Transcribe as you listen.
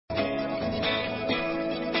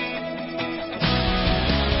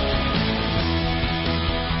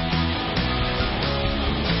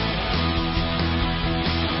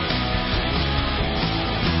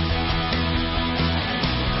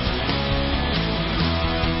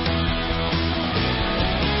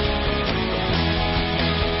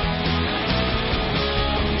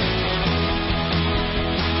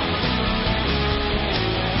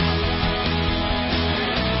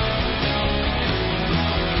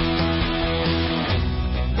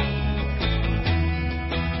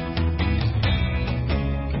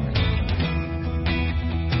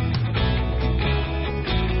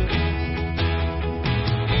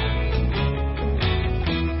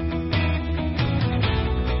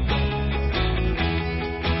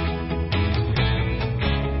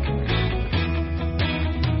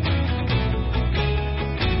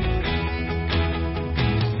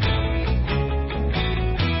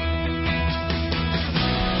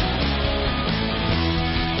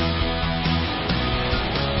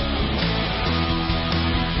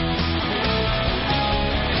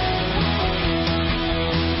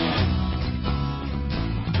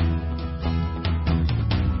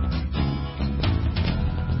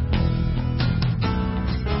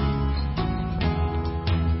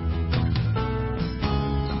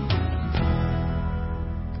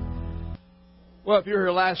Well, if you were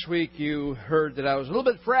here last week, you heard that I was a little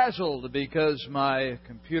bit frazzled because my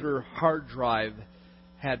computer hard drive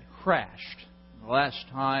had crashed. The last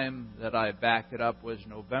time that I backed it up was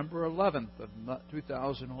November 11th of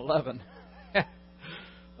 2011.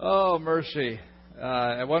 Oh, mercy.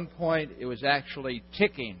 At one point, it was actually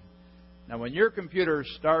ticking. Now, when your computer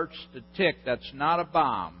starts to tick, that's not a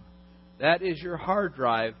bomb. That is your hard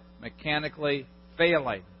drive mechanically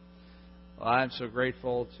failing. Well, I'm so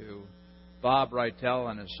grateful to Bob Reitel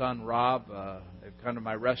and his son Rob. They've come to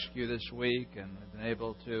my rescue this week, and I've been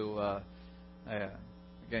able to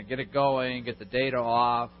again get it going, get the data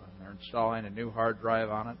off, and they're installing a new hard drive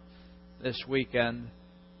on it this weekend.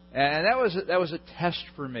 And that was a test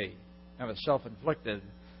for me, kind of a self-inflicted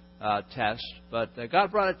test. But God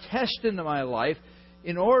brought a test into my life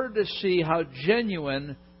in order to see how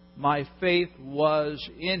genuine my faith was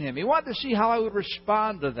in Him. He wanted to see how I would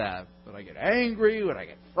respond to that. Would I get angry? Would I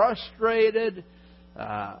get frustrated?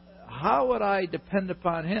 How would I depend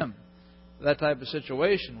upon Him for that type of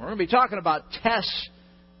situation? We're going to be talking about tests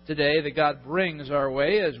today that God brings our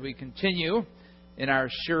way as we continue in our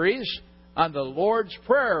series on the Lord's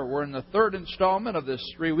Prayer. We're in the third installment of this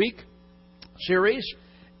 3-week series.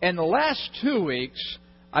 And the last 2 weeks,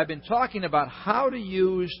 I've been talking about how to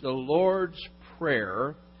use the Lord's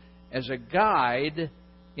Prayer as a guide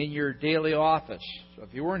in your daily office. So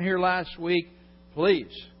if you weren't here last week, please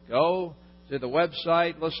go to the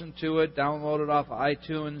website, listen to it, download it off of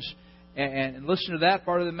iTunes, and listen to that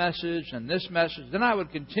part of the message and this message. Then I would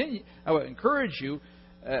encourage you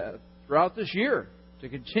throughout this year to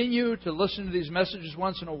continue to listen to these messages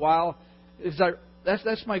once in a while.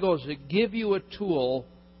 That's my goal, is to give you a tool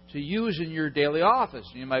to use in your daily office.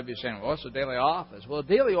 And you might be saying, well, what's a daily office? Well, a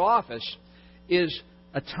daily office is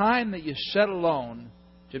a time that you set alone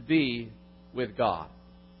to be with God.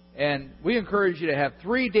 And we encourage you to have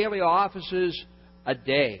 3 daily offices a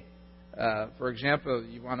day. For example,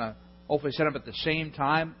 you want to hopefully set them at the same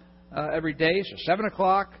time every day. So 7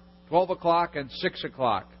 o'clock, 12 o'clock, and 6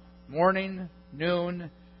 o'clock. Morning,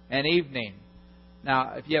 noon, and evening.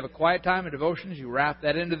 Now, if you have a quiet time of devotions, you wrap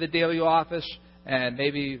that into the daily office. And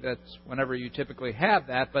maybe that's whenever you typically have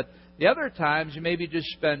that. But the other times, you maybe just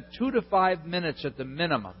spend 2 to 5 minutes at the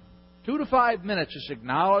minimum. 2 to 5 minutes just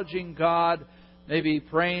acknowledging God, maybe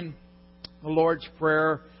praying the Lord's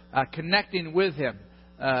Prayer, connecting with Him.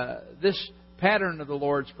 This pattern of the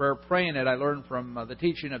Lord's Prayer, praying it, I learned from the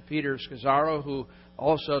teaching of Peter Scazzaro, who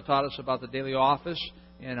also taught us about the daily office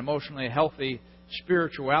and emotionally healthy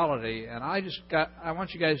spirituality. And I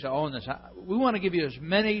want you guys to own this. We want to give you as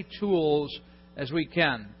many tools as we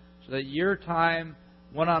can so that your time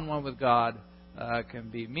one-on-one with God can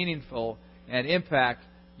be meaningful and impact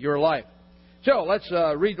your life. So let's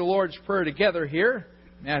read the Lord's Prayer together here,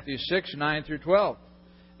 Matthew 6, 9 through 12.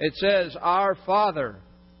 It says, Our Father,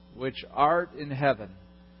 which art in heaven,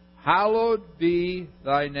 hallowed be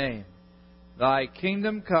thy name. Thy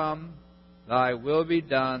kingdom come, thy will be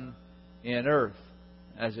done in earth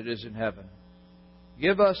as it is in heaven.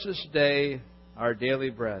 Give us this day our daily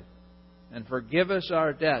bread, and forgive us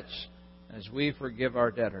our debts as we forgive our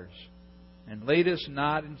debtors. And lead us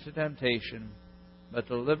not into temptation, but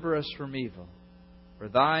deliver us from evil. For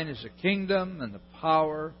thine is the kingdom and the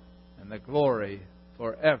power and the glory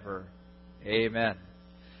forever. Amen.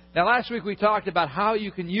 Now, last week we talked about how you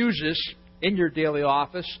can use this in your daily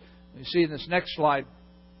office. You see in this next slide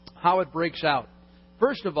how it breaks out.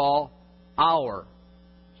 First of all, hour.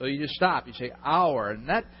 So you just stop. You say hour. And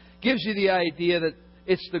that gives you the idea that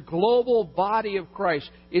it's the global body of Christ.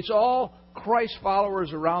 It's all Christ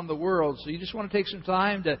followers around the world. So you just want to take some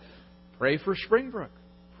time to pray for Springbrook.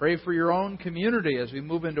 Pray for your own community as we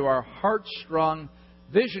move into our Heart Strong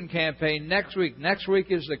Vision campaign next week. Next week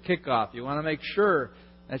is the kickoff. You want to make sure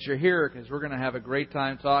that you're here because we're going to have a great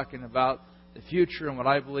time talking about the future and what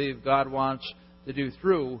I believe God wants to do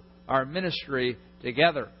through our ministry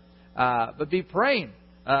together. But be praying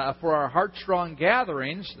for our Heart Strong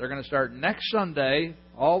gatherings. They're going to start next Sunday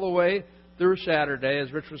all the way through Saturday,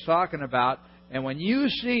 as Rich was talking about. And when you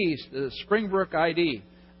see the Springbrook ID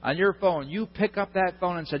on your phone, you pick up that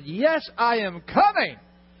phone and said, yes, I am coming.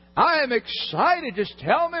 I am excited. Just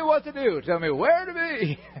tell me what to do. Tell me where to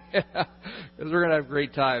be. Because we're going to have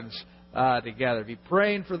great times together. Be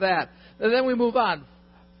praying for that. And then we move on.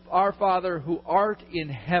 Our Father who art in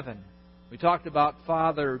heaven. We talked about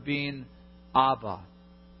Father being Abba,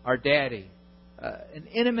 our daddy. An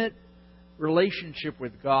intimate relationship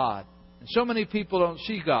with God. And so many people don't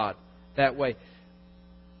see God that way.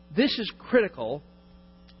 This is critical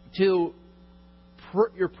to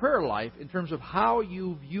your prayer life in terms of how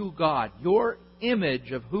you view God, your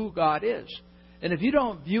image of who God is. And if you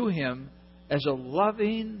don't view Him as a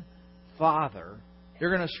loving Father,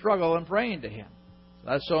 you're going to struggle in praying to Him.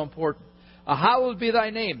 So that's so important. Hallowed be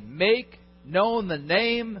thy name. Make known the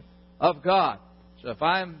name of God. So if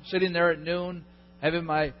I'm sitting there at noon, having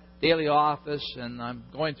my daily office, and I'm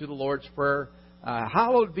going through the Lord's Prayer,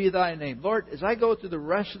 hallowed be thy name. Lord, as I go through the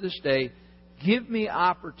rest of this day, give me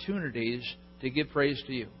opportunities to give praise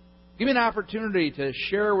to You. Give me an opportunity to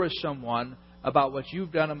share with someone about what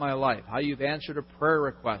You've done in my life, how You've answered a prayer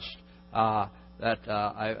request that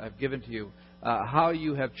I've given to You, how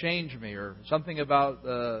You have changed me, or something about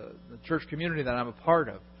the church community that I'm a part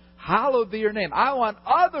of. Hallowed be Your name. I want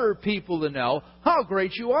other people to know how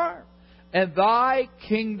great You are. And Thy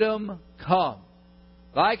kingdom come.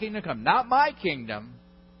 Thy kingdom come. Not my kingdom,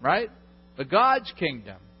 right? But God's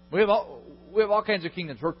kingdom. We have all kinds of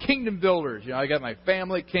kingdoms. We're kingdom builders. I got my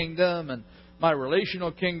family kingdom, and my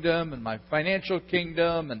relational kingdom, and my financial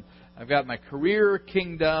kingdom, and I've got my career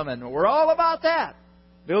kingdom, and we're all about that,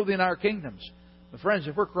 building our kingdoms. But friends,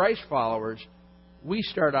 if we're Christ followers, we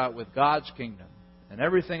start out with God's kingdom, and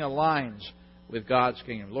everything aligns with God's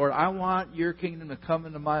kingdom. Lord, I want Your kingdom to come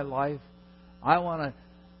into my life. I want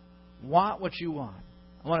what You want.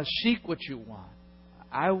 I want to seek what You want.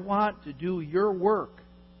 I want to do Your work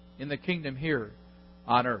in the kingdom here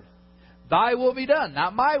on earth. Thy will be done.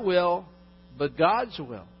 Not my will, but God's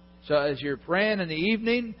will. So as you're praying in the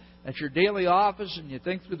evening at your daily office and you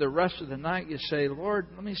think through the rest of the night, you say, Lord,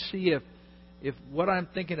 let me see if what I'm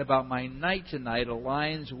thinking about my night tonight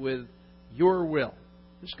aligns with Your will.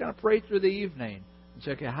 Just kind of pray through the evening and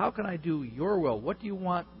say, okay, how can I do Your will? What do You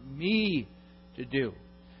want me to do?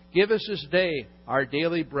 Give us this day our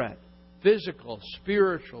daily bread. Physical,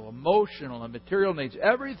 spiritual, emotional, and material needs.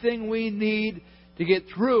 Everything we need to get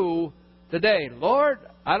through today. Lord,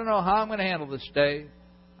 I don't know how I'm going to handle this day.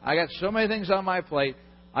 I got so many things on my plate.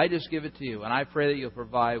 I just give it to You. And I pray that You'll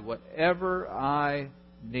provide whatever I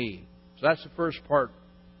need. So that's the first part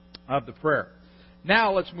of the prayer.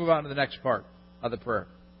 Now let's move on to the next part of the prayer.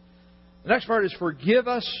 The next part is forgive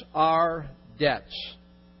us our debts.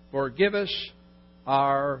 Forgive us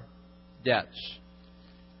our debts.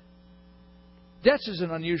 Debts is an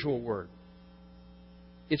unusual word.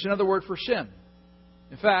 It's another word for sin.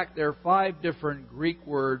 In fact, there are 5 different Greek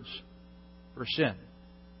words for sin.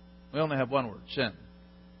 We only have one word, sin.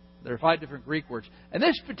 There are 5 different Greek words. And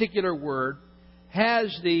this particular word has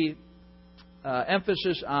the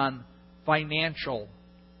emphasis on financial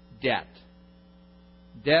debt.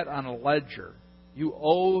 Debt on a ledger. You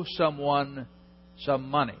owe someone some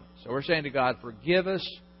money. So we're saying to God, forgive us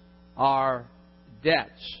our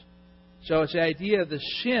debts. So it's the idea of the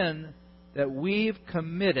sin that we've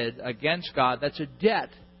committed against God. That's a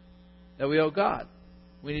debt that we owe God.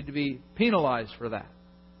 We need to be penalized for that.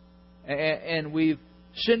 And we've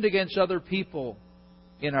sinned against other people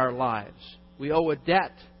in our lives. We owe a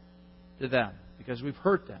debt to them because we've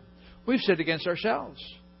hurt them. We've sinned against ourselves.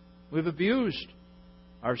 We've abused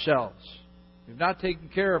ourselves. We've not taken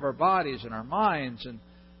care of our bodies and our minds, and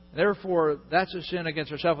therefore that's a sin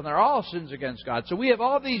against ourselves, and they're all sins against God. So we have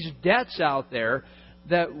all these debts out there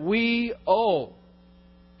that we owe.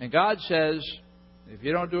 And God says, if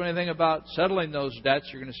you don't do anything about settling those debts,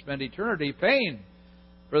 you're going to spend eternity paying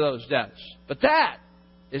for those debts. But that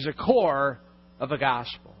is a core of the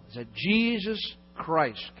gospel. Is that Jesus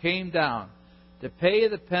Christ came down to pay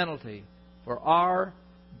the penalty for our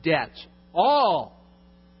debts. All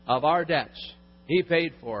of our debts He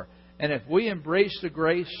paid for. And if we embrace the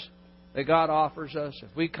grace that God offers us,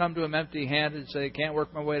 if we come to Him empty-handed and say, I can't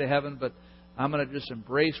work my way to heaven, but I'm going to just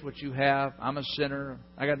embrace what You have. I'm a sinner.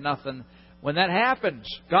 I got nothing. When that happens,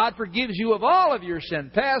 God forgives you of all of your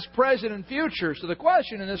sin, past, present, and future. So the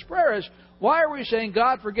question in this prayer is, why are we saying,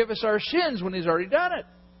 God, forgive us our sins when He's already done it?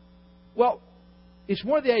 Well, it's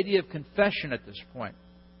more the idea of confession at this point.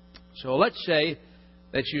 So let's say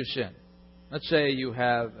that you sin. Let's say you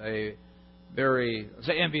have a very,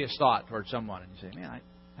 envious thought towards someone. And you say, man,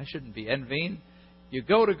 I shouldn't be envying. You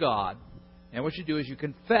go to God, and what you do is you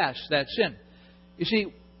confess that sin. You see,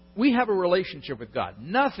 we have a relationship with God.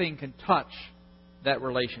 Nothing can touch that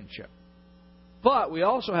relationship. But we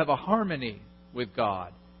also have a harmony with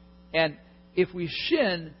God. And if we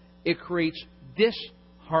sin, it creates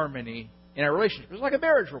disharmony in our relationship. It's like a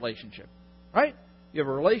marriage relationship, right? You have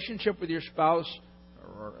a relationship with your spouse,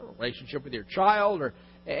 or a relationship with your child,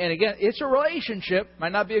 and again, it's a relationship.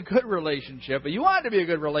 Might not be a good relationship, but you want it to be a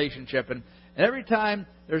good relationship. And every time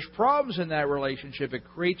there's problems in that relationship, it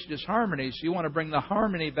creates disharmony. So you want to bring the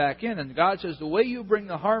harmony back in. And God says the way you bring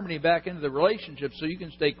the harmony back into the relationship so you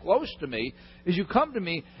can stay close to me is you come to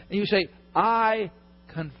me and you say, I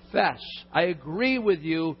confess. I agree with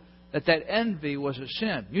you that envy was a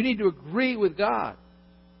sin. You need to agree with God.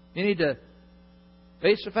 You need to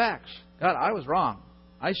face the facts. God, I was wrong.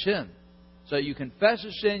 I sinned. So you confess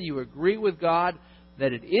a sin, you agree with God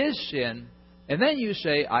that it is sin, and then you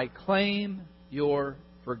say, I claim your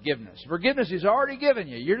forgiveness. Forgiveness He's already given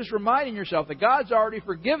you. You're just reminding yourself that God's already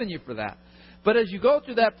forgiven you for that. But as you go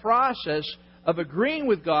through that process of agreeing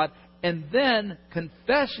with God and then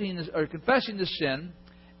confessing the sin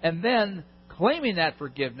and then claiming that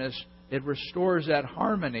forgiveness, it restores that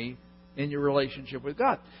harmony in your relationship with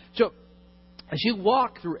God. So as you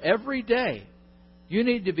walk through every day, you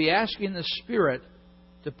need to be asking the Spirit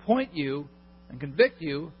to point you and convict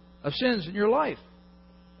you of sins in your life.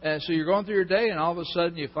 And so you're going through your day and all of a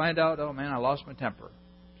sudden you find out, oh man, I lost my temper.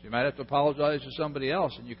 So you might have to apologize to somebody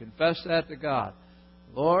else and you confess that to God.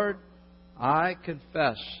 Lord, I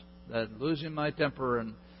confess that losing my temper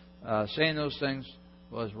and saying those things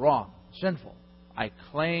was wrong, sinful. I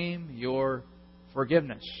claim your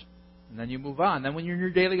forgiveness. And then you move on. Then when you're in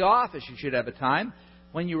your daily office, you should have a time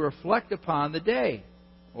when you reflect upon the day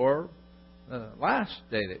or the last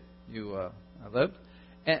day that you lived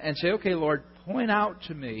and say, okay, Lord, point out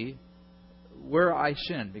to me where I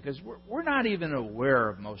sinned. Because we're not even aware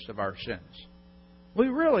of most of our sins. We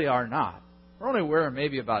really are not. We're only aware of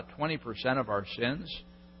maybe about 20% of our sins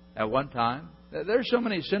at one time. There's so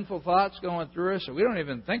many sinful thoughts going through us that we don't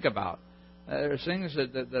even think about. There's things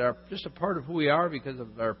that are just a part of who we are because of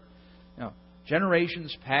our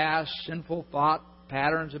generations past. Sinful thought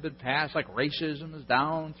patterns have been passed, like racism is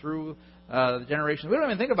down through the generations. We don't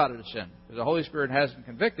even think about it as sin because the Holy Spirit hasn't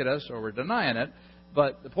convicted us or we're denying it.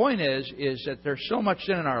 But the point is that there's so much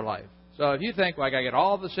sin in our life. So if you think, like, I get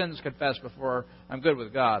all the sins confessed before I'm good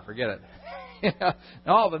with God, forget it.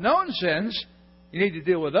 Now, all the known sins, you need to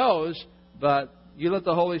deal with those, but you let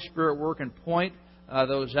the Holy Spirit work and point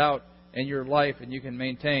those out in your life, and you can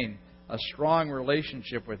maintain a strong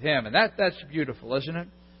relationship with Him. And that's beautiful, isn't it?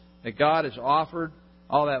 That God has offered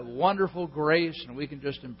all that wonderful grace, and we can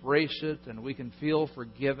just embrace it, and we can feel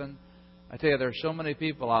forgiven. I tell you, there are so many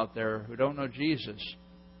people out there who don't know Jesus,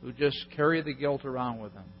 who just carry the guilt around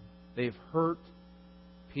with them. They've hurt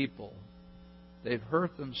people. They've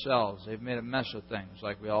hurt themselves. They've made a mess of things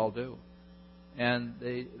like we all do. And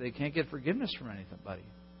they can't get forgiveness from anybody.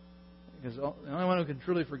 Because the only one who can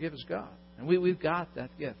truly forgive is God. And we've got that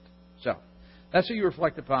gift. So, that's what you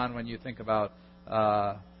reflect upon when you think about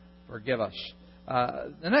forgive us.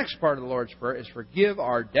 The next part of the Lord's Prayer is forgive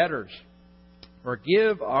our debtors.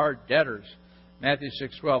 Forgive our debtors. Matthew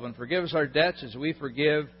 6:12. And forgive us our debts as we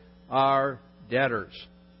forgive our debtors.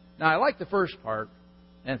 Now, I like the first part.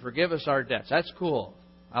 And forgive us our debts. That's cool.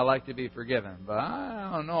 I like to be forgiven. But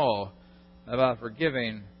I don't know about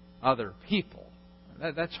forgiving other people.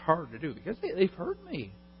 That's hard to do because they've hurt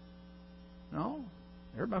me. No?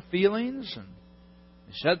 They hurt my feelings and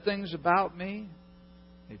they said things about me.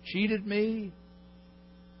 They cheated me.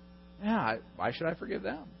 Yeah, why should I forgive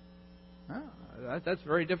them? That's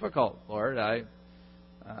very difficult, Lord. I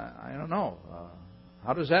don't know.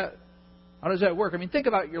 How does that work? I mean, think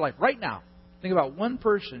about your life right now. Think about one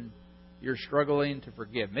person you're struggling to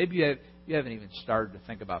forgive. Maybe you haven't even started to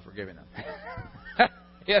think about forgiving them.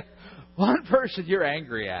 Yeah, one person you're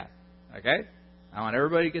angry at. Okay? I want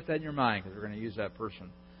everybody to get that in your mind because we're going to use that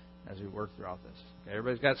person as we work throughout this. Okay,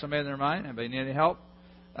 everybody's got somebody in their mind? Anybody need any help?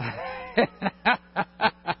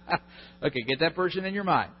 Okay, get that person in your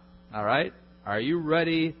mind. All right? Are you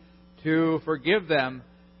ready to forgive them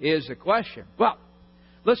is the question. Well,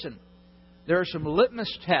 listen, there are some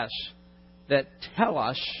litmus tests that tell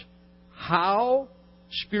us how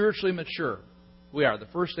spiritually mature we are. The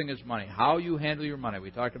first thing is money. How you handle your money.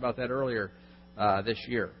 We talked about that earlier this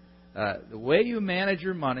year. The way you manage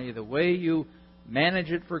your money, the way you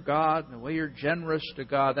manage it for God, the way you're generous to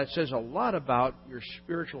God, that says a lot about your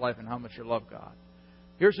spiritual life and how much you love God.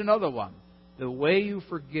 Here's another one. The way you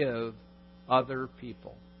forgive other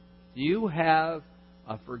people. Do you have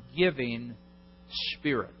a forgiving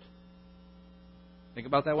spirit? Think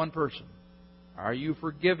about that one person. Are you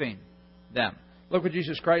forgiving them? Look what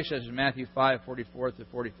Jesus Christ says in Matthew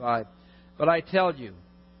 5:44-45. But I tell you,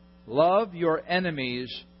 love your enemies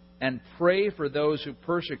and pray for those who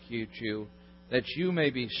persecute you, that you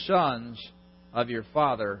may be sons of your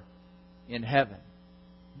Father in heaven.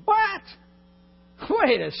 What?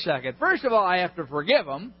 Wait a second. First of all, I have to forgive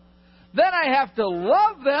them. Then I have to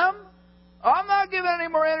love them. I'm not giving any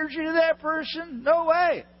more energy to that person. No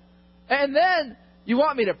way. And then you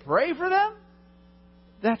want me to pray for them?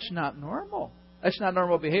 That's not normal. That's not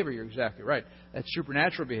normal behavior. You're exactly right. That's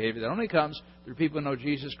supernatural behavior that only comes through people who know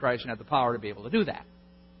Jesus Christ and have the power to be able to do that.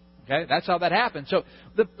 Okay, that's how that happens. So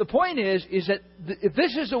the point is that if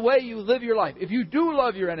this is the way you live your life, if you do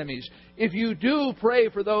love your enemies, if you do pray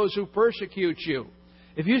for those who persecute you,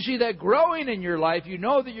 if you see that growing in your life, you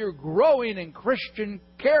know that you're growing in Christian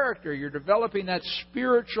character. You're developing that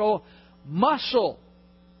spiritual muscle.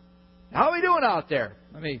 How are we doing out there?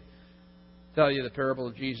 Let me tell you the parable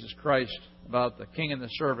of Jesus Christ about the king and the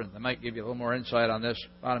servant. That might give you a little more insight on this,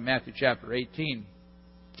 found in Matthew chapter 18.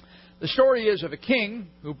 The story is of a king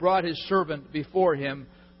who brought his servant before him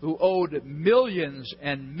who owed millions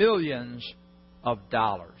and millions of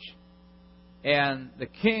dollars. And the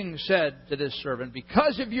king said to this servant,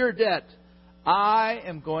 because of your debt, I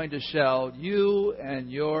am going to sell you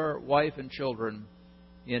and your wife and children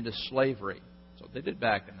into slavery. So they did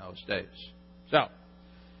back in those days. So,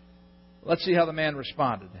 let's see how the man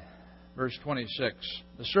responded. Verse 26.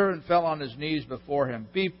 The servant fell on his knees before him.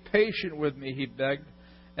 Be patient with me, he begged,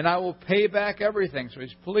 and I will pay back everything. So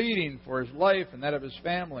he's pleading for his life and that of his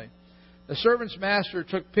family. The servant's master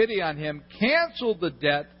took pity on him, canceled the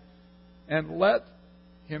debt, and let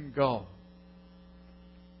him go.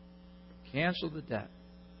 Cancel the debt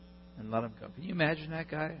and let him go. Can you imagine that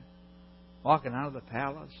guy? Walking out of the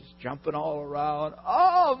palace, just jumping all around.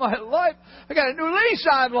 Oh, my life! I got a new lease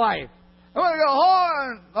on life. I'm going to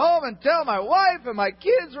go home and tell my wife and my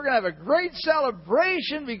kids we're going to have a great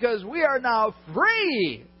celebration because we are now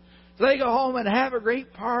free. So they go home and have a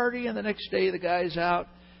great party, and the next day the guy's out,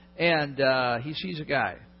 and he sees a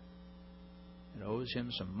guy that owes him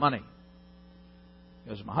some money.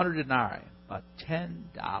 He owes him 100 denarii, about $10.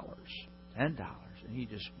 $10. And he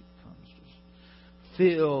just becomes just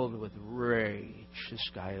filled with rage. This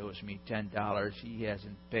guy owes me $10. He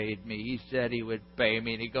hasn't paid me. He said he would pay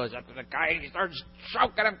me. And he goes up to the guy and he starts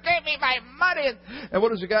choking him. Give me my money. And what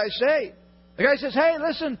does the guy say? The guy says, hey,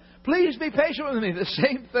 listen, please be patient with me. The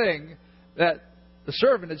same thing that the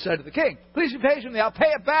servant had said to the king. Please be patient with me. I'll pay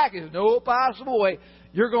it back. He says, no possible way.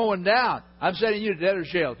 You're going down. I'm sending you to debtor's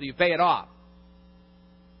jail till you pay it off.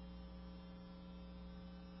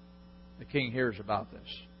 The king hears about this.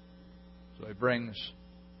 So he brings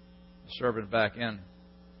the servant back in.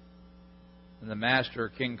 And the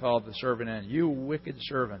master, king, called the servant in. You wicked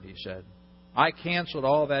servant, he said. I canceled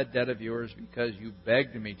all that debt of yours because you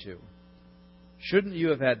begged me to. Shouldn't you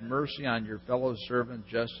have had mercy on your fellow servant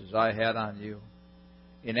just as I had on you?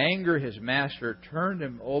 In anger, his master turned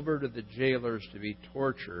him over to the jailers to be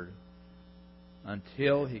tortured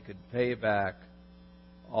until he could pay back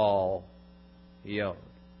all he owed.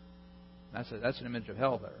 That's an image of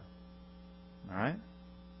hell there. All right?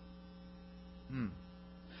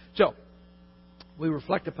 So, we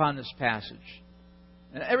reflect upon this passage.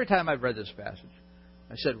 And every time I've read this passage,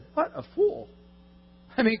 I said, what a fool.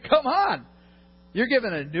 I mean, come on. You're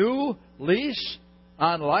given a new lease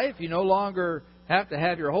on life. You no longer have to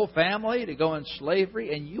have your whole family to go in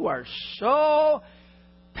slavery. And you are so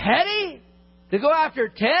petty to go after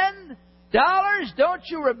 $10? Don't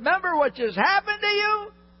you remember what just happened to you?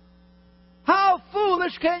 How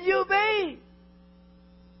foolish can you be?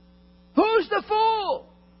 Who's the fool?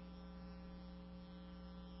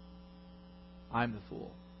 I'm the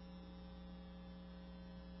fool.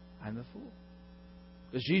 I'm the fool.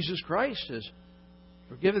 Because Jesus Christ has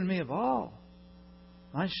forgiven me of all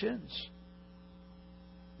my sins.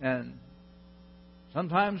 And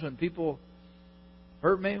sometimes when people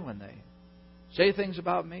hurt me, when they say things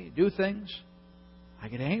about me, do things, I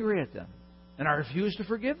get angry at them. And I refuse to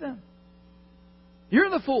forgive them. You're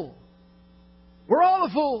the fool. We're all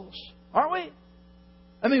the fools, aren't we?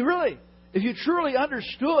 I mean, really, if you truly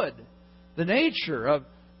understood the nature of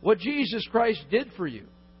what Jesus Christ did for you,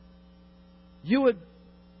 you would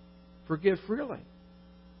forgive freely.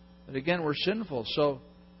 But again, we're sinful, so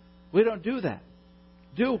we don't do that,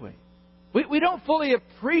 do we? We don't fully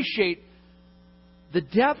appreciate the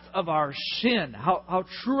depth of our sin, how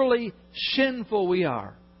truly sinful we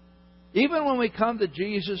are. Even when we come to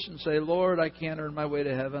Jesus and say, Lord, I can't earn my way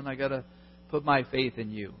to heaven. I got to put my faith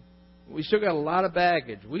in you. We still got a lot of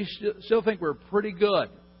baggage. We still think we're pretty good.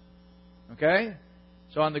 Okay?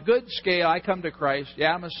 So on the good scale, I come to Christ.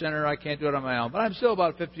 Yeah, I'm a sinner. I can't do it on my own. But I'm still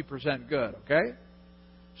about 50% good. Okay?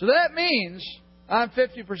 So that means I'm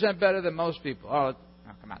 50% better than most people. Oh,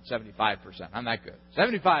 come on, 75%. I'm not good.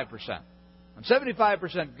 75%. I'm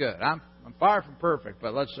 75% good. I'm far from perfect,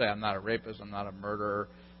 but let's say I'm not a rapist. I'm not a murderer.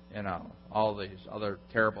 You know, all these other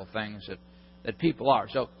terrible things that people are.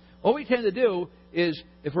 So what we tend to do is,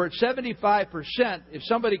 if we're at 75%, if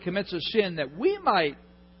somebody commits a sin that we might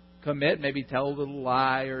commit, maybe tell a little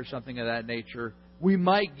lie or something of that nature, we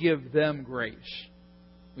might give them grace.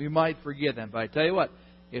 We might forgive them. But I tell you what,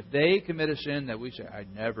 if they commit a sin that we say,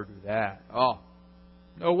 I'd never do that. Oh,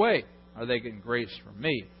 No way are they getting grace from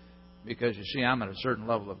me. Because, you see, I'm at a certain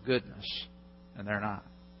level of goodness, and they're not.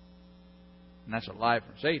 And that's a lie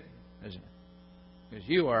from Satan, isn't it? Because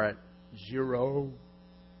you are at 0%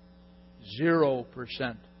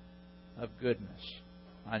 of goodness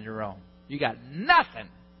on your own. You got nothing.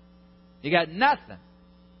 You got nothing.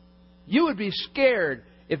 You would be scared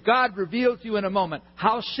if God revealed to you in a moment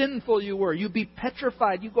how sinful you were. You'd be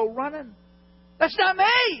petrified. You go running. That's not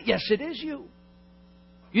me. Yes, it is you.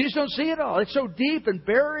 You just don't see it all. It's so deep and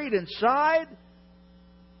buried inside.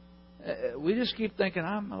 We just keep thinking,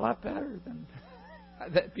 I'm a lot better than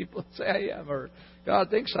that people say I am, or God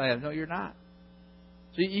thinks I am. No, you're not.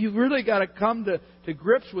 So you've really got to come to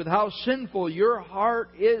grips with how sinful your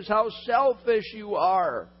heart is, how selfish you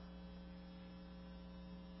are,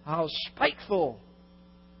 how spiteful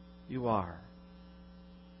you are,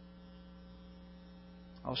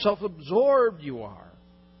 how self-absorbed you are.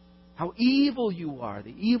 How evil you are,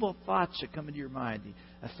 the evil thoughts that come into your mind,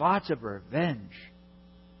 the thoughts of revenge.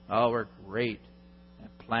 Oh, we're great at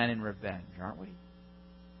planning revenge, aren't we?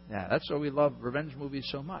 Yeah, that's why we love revenge movies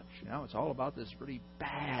so much. You know, it's all about this really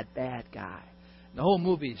bad guy. And the whole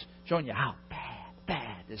movie's showing you how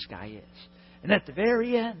bad this guy is. And at the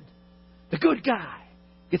very end, the good guy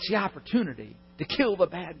gets the opportunity to kill the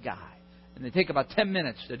bad guy. And they take about 10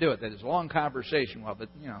 minutes to do it. There's a long conversation while that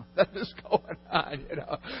is going on,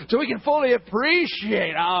 So we can fully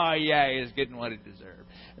appreciate, oh, yeah, he's getting what he deserved.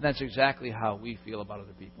 And that's exactly how we feel about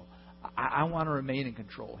other people. I want to remain in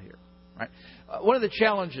control here, right? One of the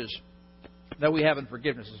challenges that we have in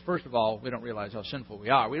forgiveness is, first of all, we don't realize how sinful we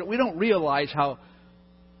are. We don't realize how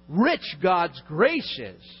rich God's grace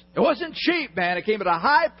is. It wasn't cheap, man. It came at a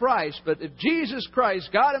high price. But if Jesus Christ,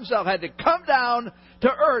 God Himself, had to come down to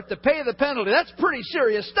earth to pay the penalty, that's pretty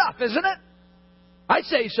serious stuff, isn't it? I'd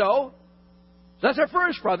say so. That's our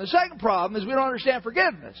first problem. The second problem is we don't understand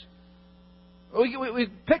forgiveness. We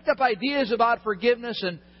picked up ideas about forgiveness,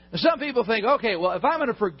 and some people think, okay, well, if I'm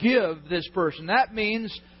going to forgive this person, that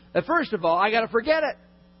means that, first of all, I got to forget it.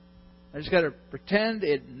 I just got to pretend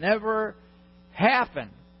it never happened.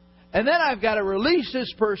 And then I've got to release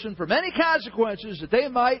this person from any consequences that they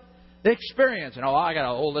might experience. And I got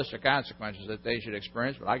a whole list of consequences that they should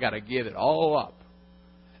experience, but I got to give it all up.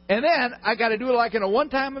 And then I got to do it like in a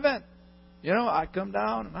one-time event. I come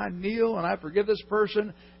down and I kneel and I forgive this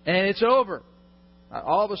person, and it's over.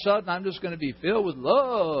 All of a sudden, I'm just going to be filled with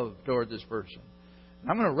love toward this person.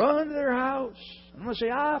 I'm going to run to their house. I'm going to say,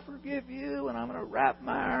 I forgive you, and I'm going to wrap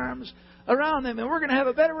my arms around them, and we're going to have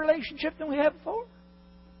a better relationship than we had before.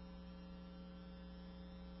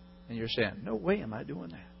 And you're saying, no way am I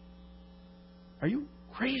doing that. Are you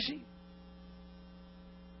crazy?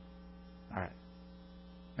 All right.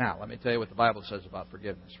 Now, let me tell you what the Bible says about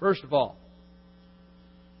forgiveness. First of all,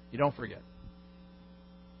 you don't forget.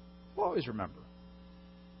 You always remember.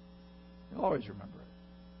 You always remember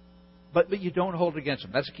it. But you don't hold it against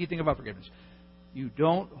them. That's the key thing about forgiveness. You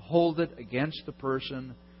don't hold it against the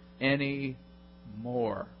person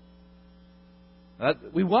anymore.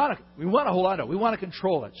 We want to hold on to it. We want to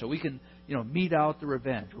control it so we can, mete out the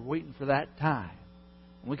revenge. We're waiting for that time.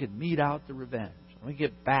 And we can mete out the revenge. And we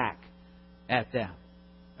get back at them.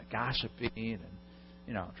 By gossiping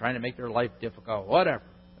and, trying to make their life difficult, whatever.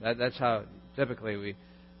 That's how typically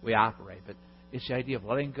we operate. But it's the idea of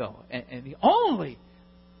letting go. And the only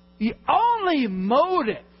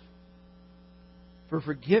motive for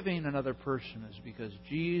forgiving another person is because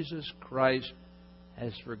Jesus Christ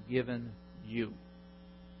has forgiven you.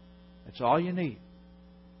 That's all you need.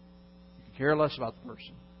 You can care less about the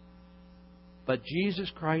person. But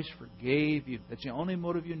Jesus Christ forgave you. That's the only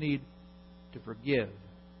motive you need to forgive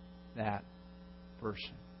that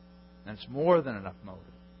person. And it's more than enough motive.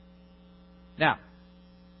 Now,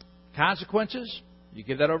 consequences, you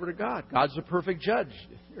give that over to God. God's the perfect judge.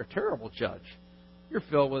 If you're a terrible judge, you're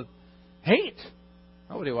filled with hate.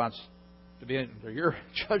 Nobody wants to be under your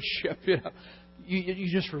judgeship.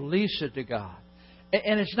 You just release it to God.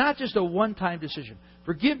 And it's not just a one-time decision.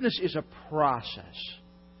 Forgiveness is a process.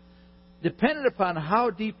 Dependent upon how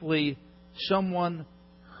deeply someone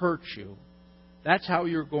hurts you, that's how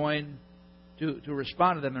you're going to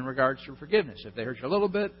respond to them in regards to forgiveness. If they hurt you a little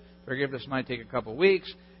bit, forgiveness might take a couple of weeks.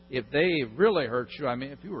 If they really hurt you,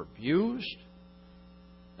 if you were abused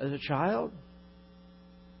as a child,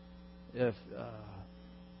 if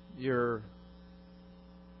your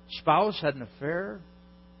spouse had an affair,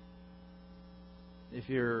 if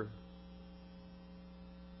your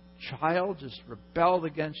child just rebelled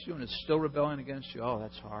against you and is still rebelling against you,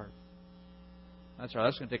 that's hard. That's hard.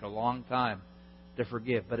 That's going to take a long time to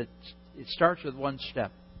forgive. But it starts with one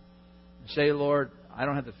step. Say, Lord, I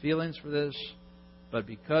don't have the feelings for this. But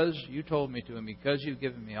because you told me to, and because you've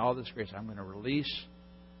given me all this grace, I'm going to release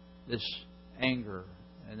this anger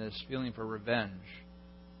and this feeling for revenge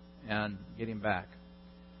and get him back.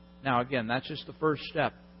 Now, again, that's just the first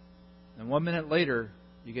step. And 1 minute later,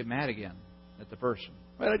 you get mad again at the person.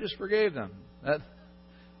 But I just forgave them.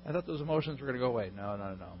 I thought those emotions were going to go away.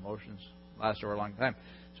 No. Emotions last over a long time.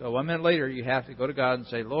 So 1 minute later, you have to go to God and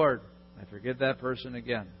say, Lord, I forgive that person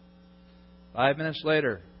again. 5 minutes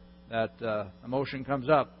later, that emotion comes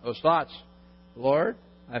up. Those thoughts. Lord,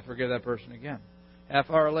 I forgive that person again. Half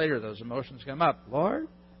hour later, those emotions come up. Lord,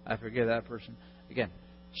 I forgive that person again.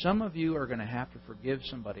 Some of you are going to have to forgive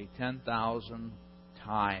somebody 10,000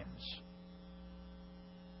 times.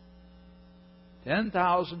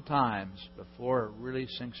 10,000 times before it really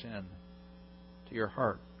sinks in to your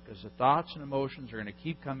heart. Because the thoughts and emotions are going to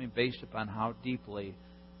keep coming based upon how deeply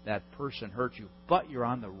that person hurt you. But you're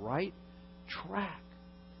on the right track.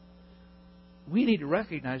 We need to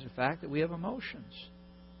recognize the fact that we have emotions.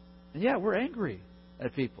 And yeah, we're angry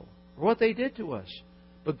at people for what they did to us.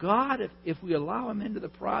 But God, if we allow Him into the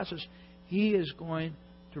process, He is going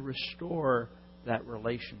to restore that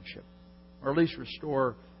relationship. Or at least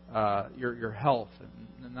restore your health.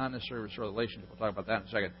 And not necessarily restore the relationship. We'll talk about that in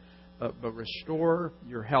a second. But restore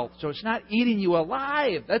your health. So it's not eating you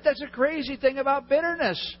alive. That's a crazy thing about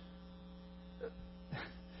bitterness.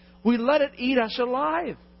 We let it eat us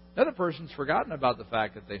alive. The other person's forgotten about the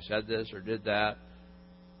fact that they said this or did that.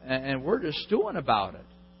 And we're just stewing about it.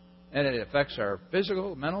 And it affects our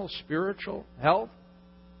physical, mental, spiritual health.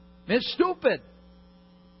 It's stupid.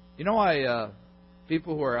 You know why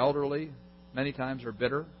people who are elderly many times are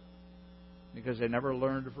bitter? Because they never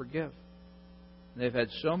learned to forgive. They've had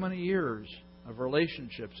so many years of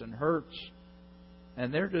relationships and hurts.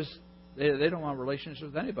 And they're just, they don't want relationships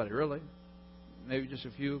with anybody, really. Maybe just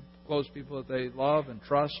a few close people that they love and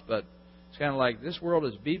trust. But it's kind of like, this world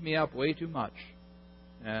has beat me up way too much.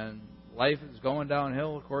 And life is going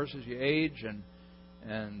downhill, of course, as you age.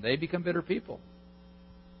 And they become bitter people.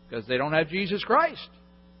 Because they don't have Jesus Christ.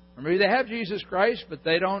 Or maybe they have Jesus Christ, but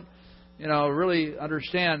they don't, really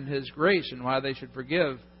understand His grace and why they should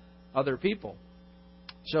forgive other people.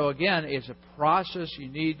 So again, it's a process you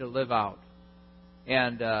need to live out.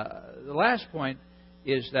 And the last point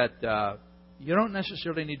is that you don't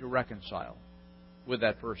necessarily need to reconcile with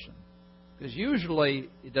that person. Because usually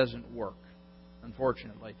it doesn't work,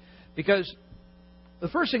 unfortunately. Because the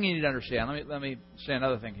first thing you need to understand, let me say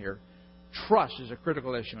another thing here. Trust is a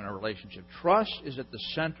critical issue in a relationship. Trust is at the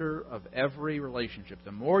center of every relationship.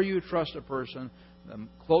 The more you trust a person, the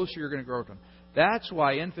closer you're going to grow to them. That's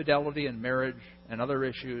why infidelity in marriage and other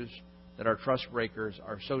issues that are trust breakers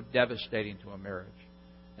are so devastating to a marriage.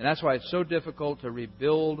 And that's why it's so difficult to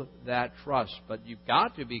rebuild that trust. But you've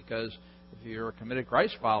got to, because if you're a committed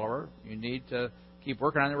Christ follower, you need to keep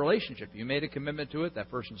working on the relationship. You made a commitment to it.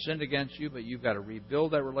 That person sinned against you, but you've got to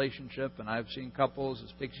rebuild that relationship. And I've seen couples,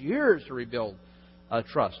 it takes years to rebuild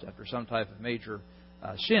trust after some type of major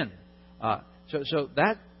sin. So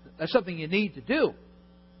that's something you need to do.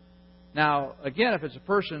 Now, again, if it's a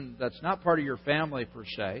person that's not part of your family per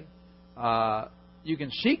se, you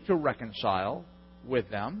can seek to reconcile with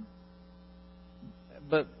them,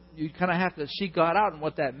 but you kind of have to seek God out and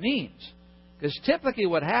what that means. Because typically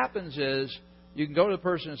what happens is you can go to the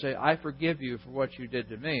person and say, I forgive you for what you did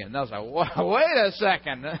to me. And they'll say, wait a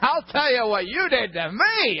second, I'll tell you what you did to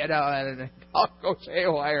me, and I'll go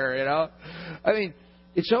haywire, I mean,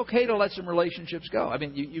 it's okay to let some relationships go. I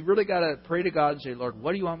mean, you really got to pray to God and say, Lord,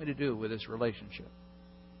 what do you want me to do with this relationship?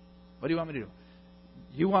 What do you want me to do?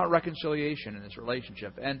 You want reconciliation in this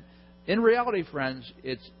relationship. And in reality, friends,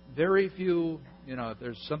 it's very few, if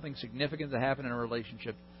there's something significant that happened in a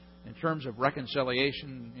relationship, in terms of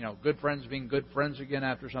reconciliation, good friends being good friends again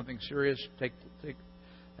after something serious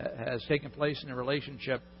has taken place in a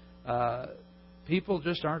relationship, people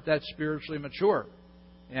just aren't that spiritually mature.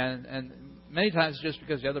 And many times just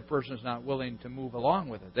because the other person is not willing to move along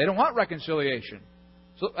with it. They don't want reconciliation.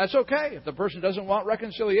 So that's okay. If the person doesn't want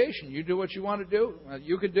reconciliation, you do what you want to do,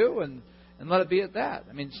 you could do, and let it be at that.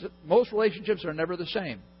 I mean, most relationships are never the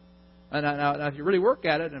same. And now, if you really work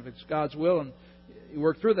at it, and if it's God's will, and you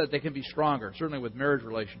work through that, they can be stronger, certainly with marriage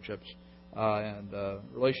relationships and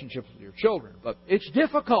relationships with your children. But it's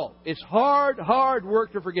difficult. It's hard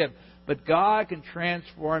work to forgive. But God can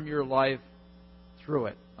transform your life through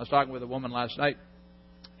it. I was talking with a woman last night,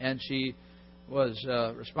 and she was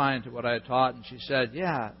responding to what I had taught, and she said,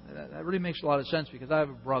 yeah, that really makes a lot of sense because I have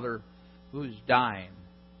a brother who's dying.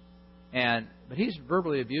 But he's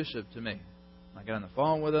verbally abusive to me. When I get on the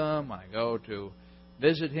phone with him, when I go to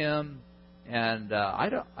visit him, And I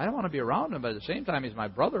don't want to be around him, but at the same time, he's my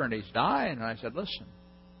brother and he's dying. And I said, listen,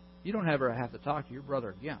 you don't ever have to talk to your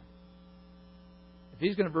brother again. If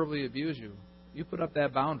he's going to verbally abuse you, you put up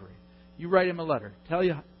that boundary. You write him a letter.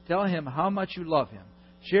 Tell him how much you love him.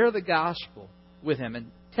 Share the gospel with him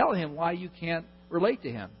and tell him why you can't relate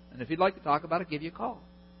to him. And if he'd like to talk about it, give you a call.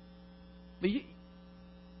 But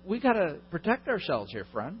we got to protect ourselves here,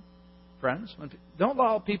 friends. Don't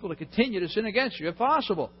allow people to continue to sin against you if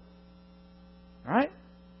possible. All right?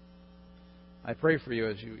 I pray for you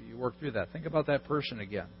as you work through that. Think about that person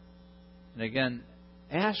again. And again,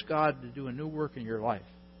 ask God to do a new work in your life.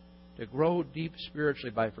 To grow deep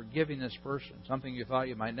spiritually by forgiving this person. Something you thought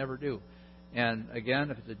you might never do. And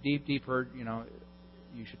again, if it's a deep, deep hurt,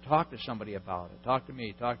 you should talk to somebody about it. Talk to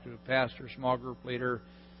me. Talk to a pastor, small group leader.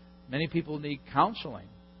 Many people need counseling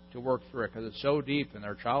to work through it because it's so deep in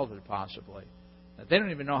their childhood possibly that they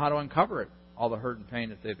don't even know how to uncover it, all the hurt and pain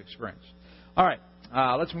that they've experienced. All right,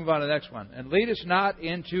 let's move on to the next one. And lead us not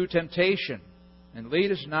into temptation. And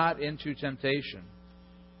lead us not into temptation.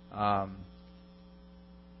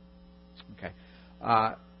 Okay.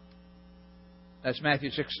 That's Matthew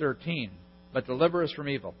 6:13. But deliver us from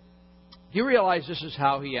evil. Do you realize this is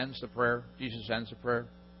how he ends the prayer? Jesus ends the prayer.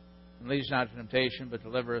 And lead us not into temptation, but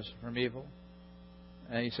deliver us from evil.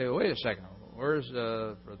 And you say, well, wait a second. Where's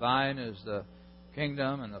for thine is the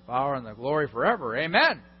kingdom and the power and the glory forever.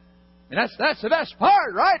 Amen. And that's the best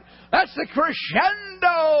part, right? That's the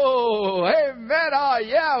crescendo. Amen. Oh,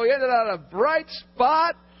 yeah, we ended on a bright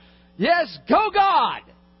spot. Yes, go God.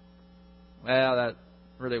 Well, that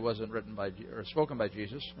really wasn't written by or spoken by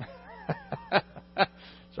Jesus.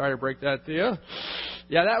 Sorry to break that to you.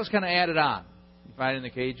 Yeah, that was kind of added on. You find it in the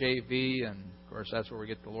KJV, and of course that's where we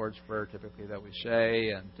get the Lord's Prayer typically that we say.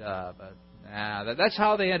 And that's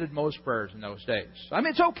how they ended most prayers in those days. I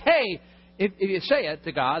mean, it's okay if you say it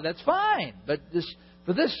to God, that's fine. But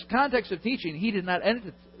for this context of teaching, he did not end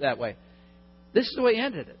it that way. This is the way he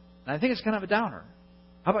ended it. And I think it's kind of a downer.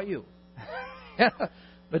 How about you?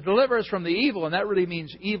 But deliver us from the evil, and that really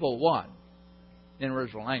means evil one in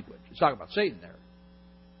original language. It's talking about Satan there.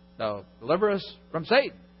 So, deliver us from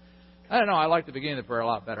Satan. I don't know, I like the beginning of the prayer a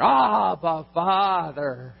lot better. Abba,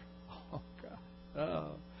 Father. Oh, God.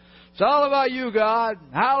 Oh. It's all about you, God.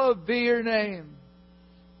 Hallowed be your name.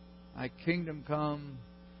 Thy kingdom come.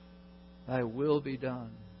 Thy will be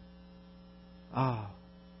done.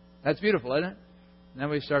 That's beautiful, isn't it? And then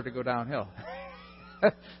we start to go downhill.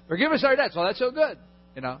 Forgive us our debts. Well, that's so good.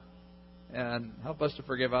 And help us to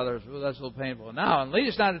forgive others. Well, that's a little painful. Now, and lead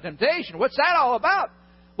us not into temptation. What's that all about?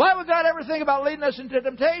 Why would God ever think about leading us into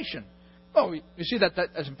temptation? Oh, you see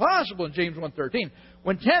that's impossible in James 1:13.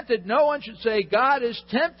 When tempted, no one should say, God is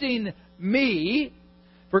tempting me.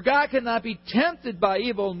 For God cannot be tempted by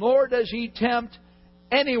evil, nor does He tempt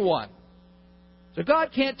anyone. So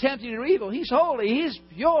God can't tempt you into evil. He's holy. He's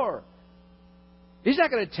pure. He's not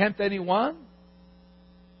going to tempt anyone.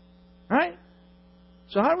 Right?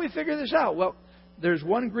 So how do we figure this out? Well, there's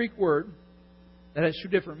one Greek word that has two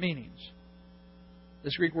different meanings.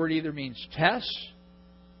 This Greek word either means test,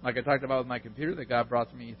 like I talked about with my computer, that God brought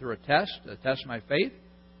to me through a test to test my faith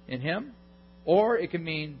in Him, or it can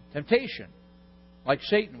mean temptation, like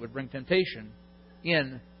Satan would bring temptation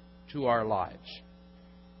into our lives.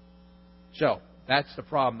 So, that's the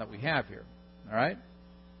problem that we have here. All right?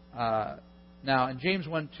 Now, in James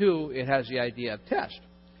 1:2, it has the idea of test.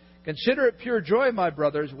 Consider it pure joy, my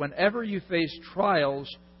brothers, whenever you face trials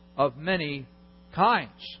of many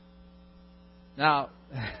kinds. Now,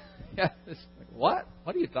 what?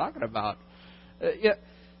 What are you talking about?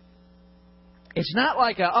 It's not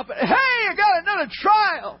like hey, I got another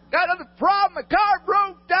trial. Got another problem. My car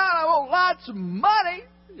broke down. I owe lots of money.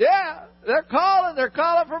 Yeah, they're calling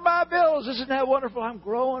for my bills. Isn't that wonderful? I'm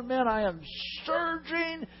growing, man. I am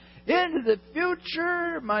surging into the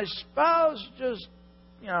future. My spouse just,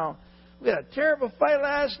 we had a terrible fight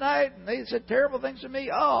last night, and they said terrible things to me.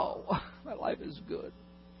 Oh, my life is good.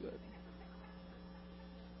 Good.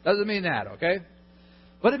 Doesn't mean that, okay?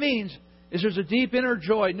 What it means is there's a deep inner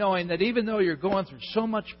joy knowing that even though you're going through so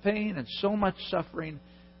much pain and so much suffering,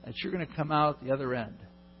 that you're going to come out the other end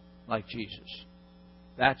like Jesus.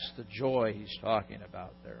 That's the joy He's talking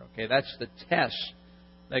about there, okay? That's the test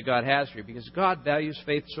that God has for you, because God values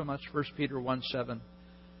faith so much. 1 Peter 1:7.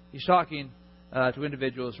 He's talking to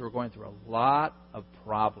individuals who are going through a lot of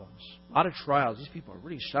problems, a lot of trials. These people are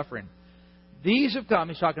really suffering. These have come,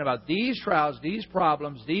 He's talking about these trials, these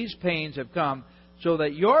problems, these pains have come so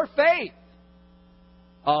that your faith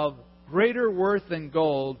of greater worth than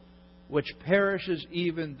gold, which perishes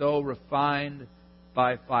even though refined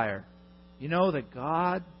by fire. You know that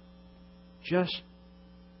God just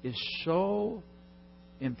is so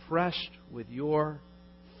impressed with your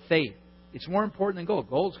faith. It's more important than gold.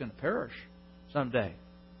 Gold's going to perish someday.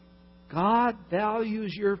 God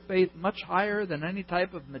values your faith much higher than any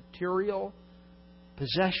type of material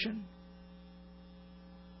possession.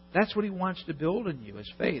 That's what He wants to build in you,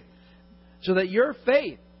 is faith. So that your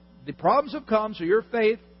faith, the problems have come, so your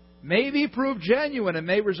faith may be proved genuine and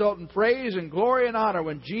may result in praise and glory and honor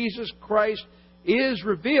when Jesus Christ is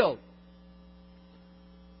revealed.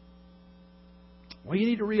 What you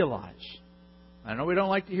need to realize, I know we don't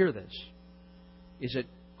like to hear this, is that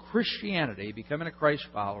Christianity, becoming a Christ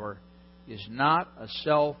follower, is not a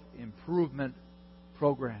self-improvement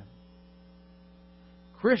program.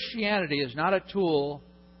 Christianity is not a tool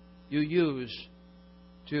you use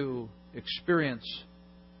to experience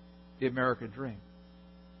the American dream.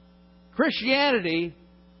 Christianity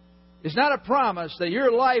is not a promise that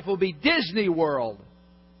your life will be Disney World.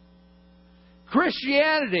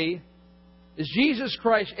 Christianity is Jesus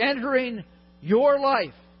Christ entering your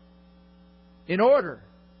life in order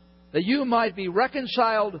that you might be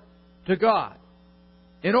reconciled to God,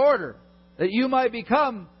 in order that you might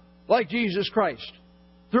become like Jesus Christ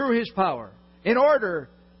through His power, in order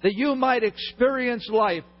that you might experience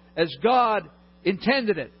life as God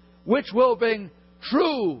intended it, which will bring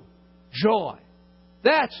true joy.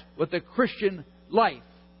 That's what the Christian life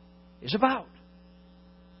is about.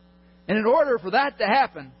 And in order for that to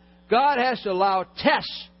happen, God has to allow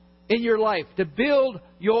tests in your life to build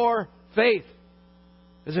your faith.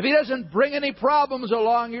 Because if He doesn't bring any problems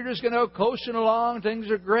along, you're just going to go coasting along. Things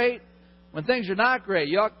are great. When things are not great,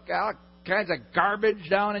 you got all kinds of garbage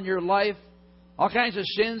down in your life. All kinds of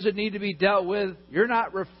sins that need to be dealt with. You're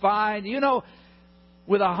not refined. You know,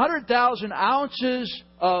 with 100,000 ounces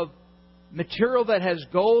of material that has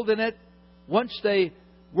gold in it, once they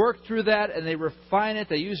work through that and they refine it,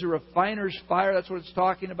 they use a refiner's fire. That's what it's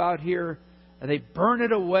talking about here. And they burn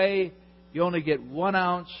it away. You only get 1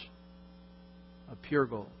 ounce of pure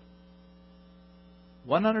gold.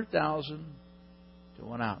 100,000 to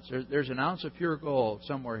 1 ounce. There's an ounce of pure gold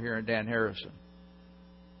somewhere here in Dan Harrison.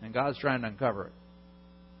 And God's trying to uncover it.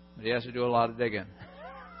 But He has to do a lot of digging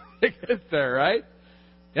to get there, right?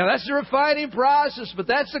 Yeah, that's the refining process. But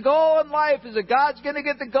that's the goal in life, is that God's going to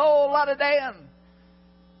get the gold out of Dan.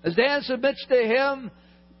 As Dan submits to Him,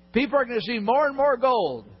 people are going to see more and more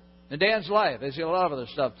gold in Dan's life. They see a lot of other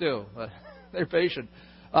stuff too. But they're patient.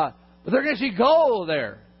 But they're going to see gold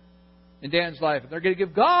there in Dan's life. And they're going to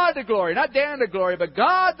give God the glory. Not Dan the glory, but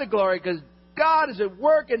God the glory. Because God is at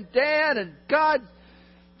work in Dan. And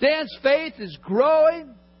Dan's faith is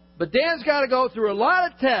growing. But Dan's got to go through a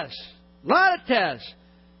lot of tests. A lot of tests.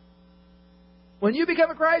 When you become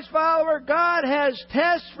a Christ follower, God has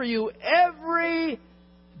tests for you every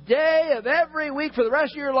day of every week for the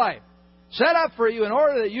rest of your life. Set up for you in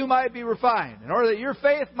order that you might be refined. In order that your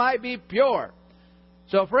faith might be pure.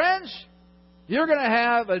 So friends, you're going to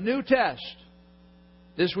have a new test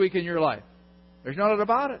this week in your life. There's no doubt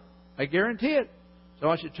about it. I guarantee it. So I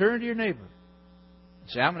want you to turn to your neighbor and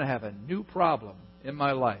say, I'm going to have a new problem in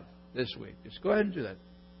my life this week. Just go ahead and do that.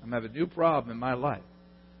 I'm going to have a new problem in my life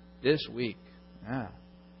this week. Yeah.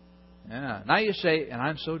 Now you say, and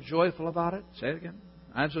I'm so joyful about it. Say it again.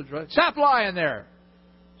 I'm so joyful. Stop lying there.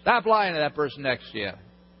 Stop lying to that person next to you.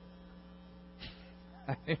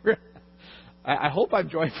 I hope I'm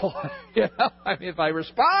joyful. You know? I mean, if I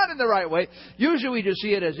respond in the right way, usually we just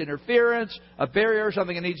see it as interference, a barrier,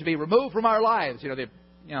 something that needs to be removed from our lives. The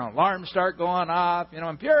alarms start going off.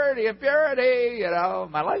 Impurity.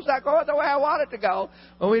 My life's not going the way I want it to go.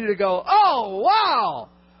 Well, we need to go, oh, wow,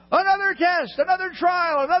 another test, another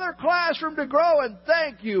trial, another classroom to grow, and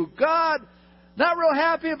thank you, God. Not real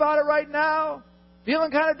happy about it right now.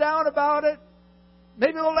 Feeling kind of down about it.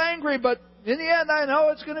 Maybe a little angry, but in the end, I know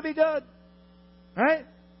it's going to be good. Right?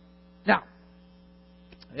 Now,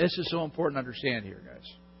 this is so important to understand here, guys.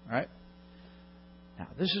 All right? Now,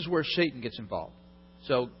 this is where Satan gets involved.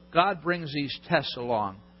 So, God brings these tests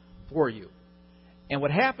along for you. And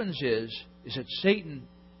what happens is that Satan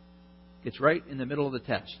gets right in the middle of the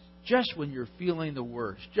test. Just when you're feeling the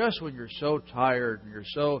worst. Just when you're so tired and you're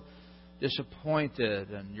so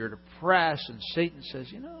disappointed and you're depressed. And Satan says,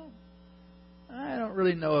 I don't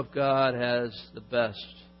really know if God has the best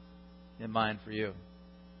in mind for you.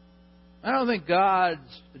 I don't think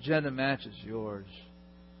God's agenda matches yours.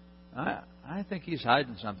 I think He's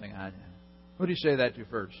hiding something on you. Who do you say that to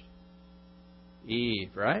first?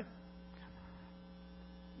 Eve, right?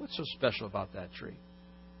 What's so special about that tree?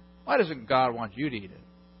 Why doesn't God want you to eat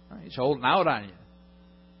it? He's holding out on you.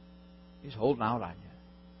 He's holding out on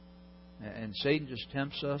you. And Satan just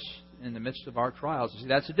tempts us in the midst of our trials. See,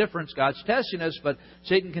 that's the difference. God's testing us, but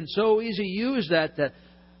Satan can so easily use that to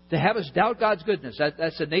have us doubt God's goodness.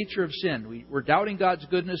 That's the nature of sin. We're doubting God's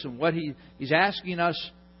goodness and what He's asking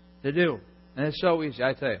us to do. And it's so easy,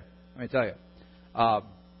 I tell you. Let me tell you.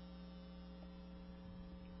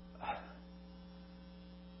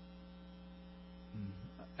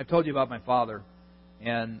 I've told you about my father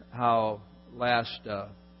and how last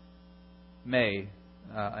May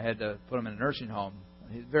I had to put him in a nursing home.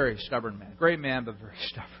 He's a very stubborn man. Great man, but very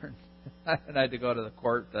stubborn. And I had to go to the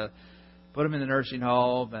court to put him in the nursing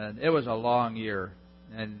home, and it was a long year.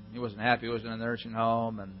 And he wasn't happy he was in a nursing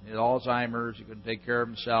home, and he had Alzheimer's. He couldn't take care of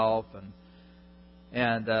himself.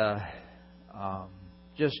 And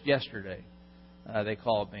just yesterday, they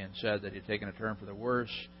called me and said that he'd taken a turn for the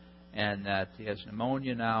worse, and that he has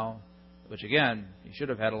pneumonia now, which, again, he should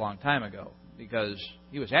have had a long time ago, because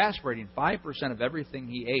he was aspirating 5% of everything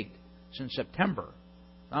he ate since September.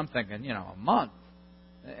 I'm thinking, a month.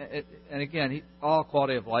 And again, all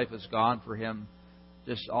quality of life is gone for him.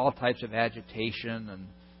 Just all types of agitation, and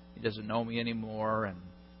he doesn't know me anymore. And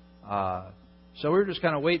so we were just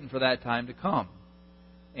kind of waiting for that time to come.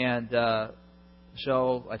 And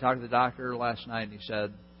so I talked to the doctor last night, and he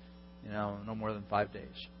said, no more than 5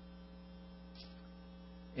 days.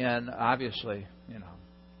 And obviously,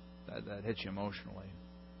 that hits you emotionally.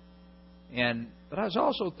 But I was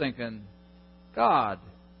also thinking, God,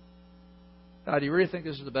 do you really think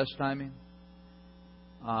this is the best timing?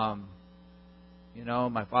 My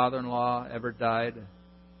father-in-law ever died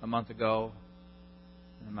a month ago,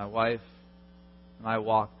 and my wife and I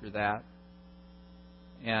walked through that.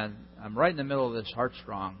 And I'm right in the middle of this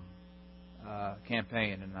Heartstrong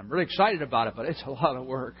campaign, and I'm really excited about it, but it's a lot of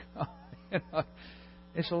work.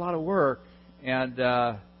 It's a lot of work. And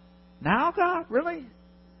now, God, really?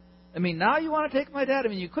 Now you want to take my dad?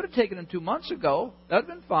 You could have taken him 2 months ago. That would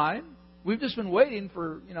have been fine. We've just been waiting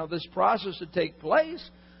for, this process to take place.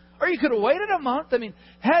 Or you could have waited a month.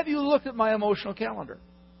 Have you looked at my emotional calendar?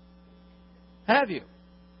 Have you?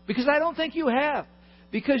 Because I don't think you have.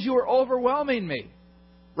 Because you are overwhelming me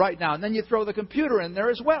right now. And then you throw the computer in there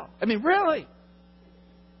as well. Really?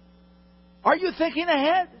 Are you thinking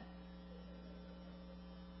ahead?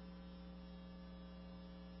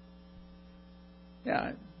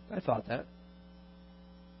 Yeah, I thought that.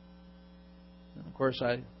 And of course,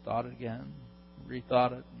 I thought it again,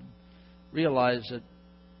 rethought it, and realized that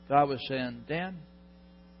God was saying, Dan,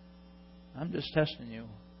 I'm just testing you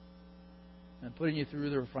and putting you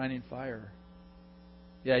through the refining fire.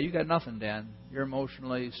 Yeah, you got nothing, Dan. You're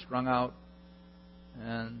emotionally strung out,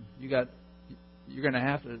 and you're going to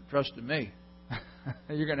have to trust in me.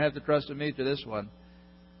 You're going to have to trust in me to this one,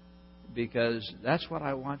 because that's what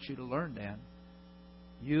I want you to learn, Dan.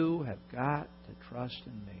 You have got to trust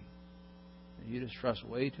in me. You just trust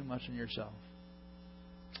way too much in yourself.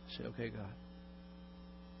 Say, okay,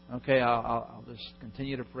 God. Okay, I'll just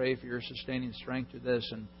continue to pray for your sustaining strength through this.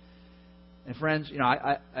 And friends,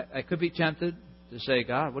 I could be tempted to say,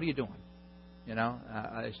 God, what are you doing?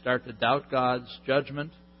 I start to doubt God's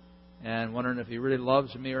judgment and wondering if He really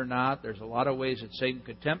loves me or not. There's a lot of ways that Satan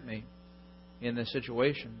could tempt me in this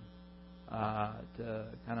situation to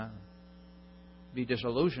kind of be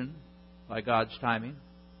disillusioned by God's timing,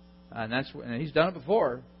 and He's done it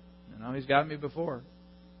before. He's got me before.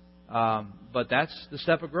 But that's the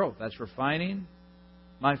step of growth. That's refining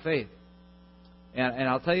my faith. And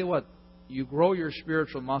I'll tell you what, you grow your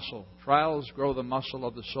spiritual muscle. Trials grow the muscle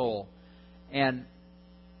of the soul. And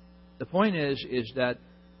the point is that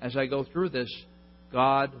as I go through this,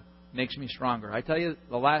 God makes me stronger. I tell you,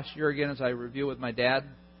 the last year again, as I review with my dad,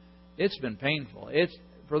 it's been painful.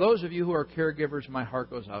 For those of you who are caregivers, my heart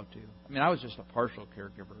goes out to you. I was just a partial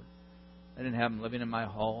caregiver. I didn't have him living in my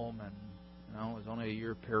home, and it was only a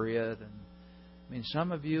year period. And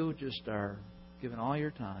some of you just are giving all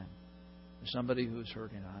your time to somebody who's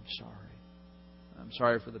hurting. I'm sorry. I'm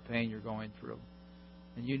sorry for the pain you're going through,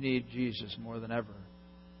 and you need Jesus more than ever.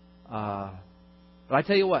 But I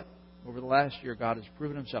tell you what, over the last year, God has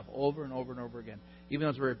proven Himself over and over and over again. Even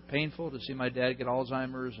though it's very painful to see my dad get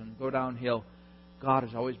Alzheimer's and go downhill, God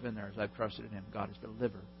has always been there as I've trusted in Him. God has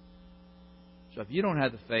delivered. So if you don't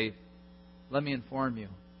have the faith, let me inform you,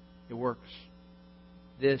 it works.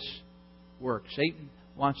 This works. Satan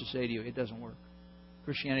wants to say to you, it doesn't work.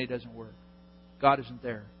 Christianity doesn't work. God isn't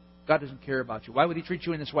there. God doesn't care about you. Why would He treat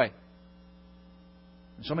you in this way?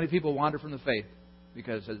 And so many people wander from the faith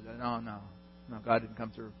because, no, God didn't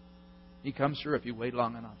come through. He comes through if you wait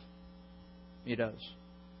long enough. He does.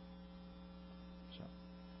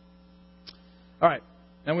 All right.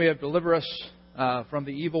 Then we have deliver us from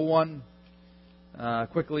the evil one.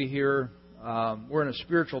 Quickly here, we're in a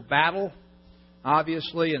spiritual battle,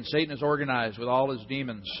 obviously, and Satan is organized with all his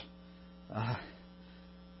demons.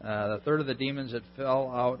 The third of the demons that fell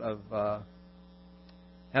out of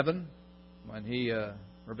heaven when he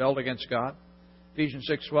rebelled against God. Ephesians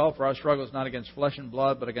 6:12, for our struggle is not against flesh and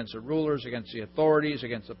blood, but against the rulers, against the authorities,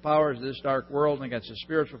 against the powers of this dark world, and against the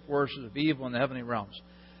spiritual forces of evil in the heavenly realms.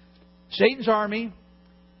 Satan's army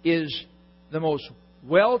is the most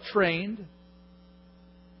well-trained,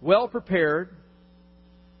 well-prepared,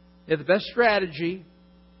 they have the best strategy,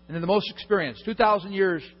 and they're the most experienced. 2,000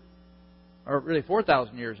 years, or really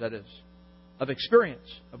 4,000 years, that is, of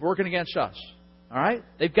experience of working against us. All right?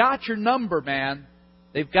 They've got your number, man.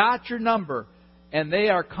 They've got your number. And they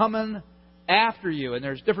are coming after you. And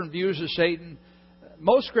there's different views of Satan.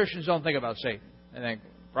 Most Christians don't think about Satan. They think,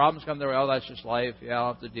 problems come their way, oh, that's just life. Yeah,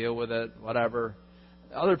 I'll have to deal with it, whatever.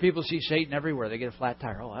 Other people see Satan everywhere. They get a flat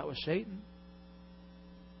tire. Oh, that was Satan?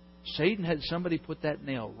 Satan had somebody put that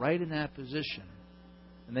nail right in that position.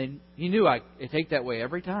 And he knew it'd take that way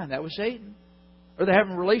every time. That was Satan. Or they're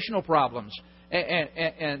having relational problems.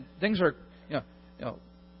 And things are you know,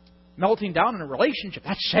 melting down in a relationship.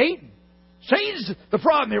 That's Satan. Satan's the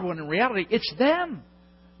problem, everyone. In reality, it's them.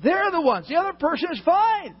 They're the ones. The other person is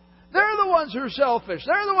fine. They're the ones who are selfish.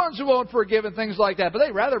 They're the ones who won't forgive and things like that. But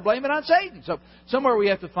they rather blame it on Satan. So somewhere we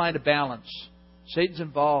have to find a balance. Satan's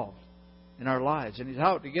involved in our lives. And he's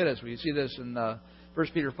out to get us. We see this in 1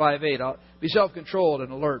 Peter 5:8. Be self-controlled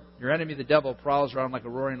and alert. Your enemy, the devil, prowls around like a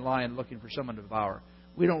roaring lion looking for someone to devour.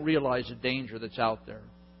 We don't realize the danger that's out there.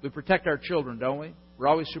 We protect our children, don't we? We're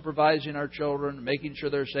always supervising our children, making sure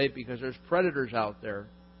they're safe because there's predators out there.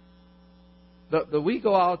 But we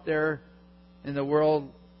go out there in the world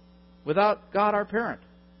without God, our parent.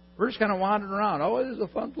 We're just kind of wandering around. Oh, this is a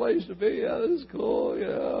fun place to be. Yeah, this is cool.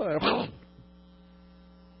 Yeah.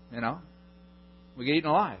 You know, we get eaten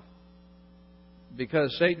alive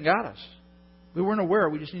because Satan got us. We weren't aware.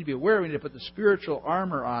 We just need to be aware. We need to put the spiritual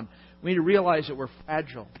armor on. We need to realize that we're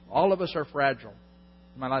fragile. All of us are fragile.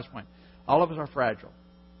 My last point. All of us are fragile.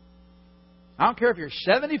 I don't care if you're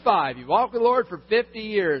 75, you've walked with the Lord for 50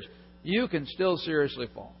 years, you can still seriously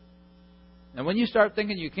fall. And when you start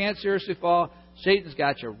thinking you can't seriously fall, Satan's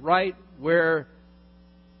got you right where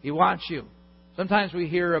he wants you. Sometimes we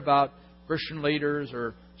hear about Christian leaders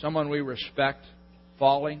or someone we respect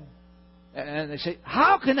falling. And they say,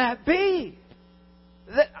 how can that be?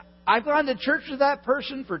 I've gone to church with that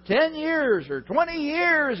person for 10 years or 20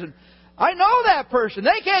 years and I know that person.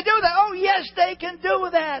 They can't do that. Oh, yes, they can do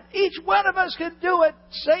that. Each one of us can do it.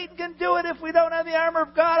 Satan can do it if we don't have the armor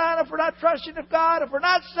of God on, if we're not trusting of God, if we're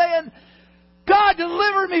not saying, God,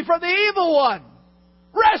 deliver me from the evil one.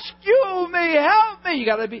 Rescue me. Help me. You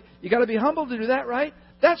got to be humble to do that, right?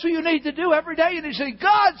 That's what you need to do every day. You need to say,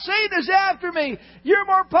 God, Satan is after me. You're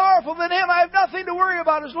more powerful than him. I have nothing to worry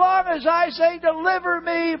about as long as I say, deliver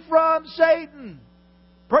me from Satan.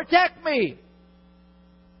 Protect me.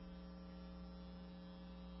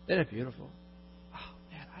 Isn't it beautiful? Oh,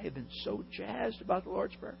 man, I have been so jazzed about the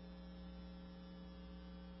Lord's Prayer.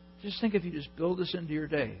 Just think if you just build this into your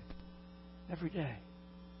day. Every day.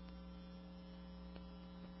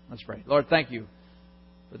 Let's pray. Lord, thank you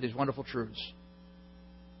for these wonderful truths.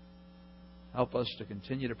 Help us to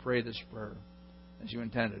continue to pray this prayer as you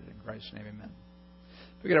intended. In Christ's name, amen.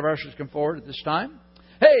 If we could have our ushers come forward at this time.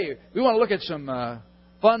 Hey, we want to look at some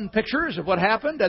fun pictures of what happened at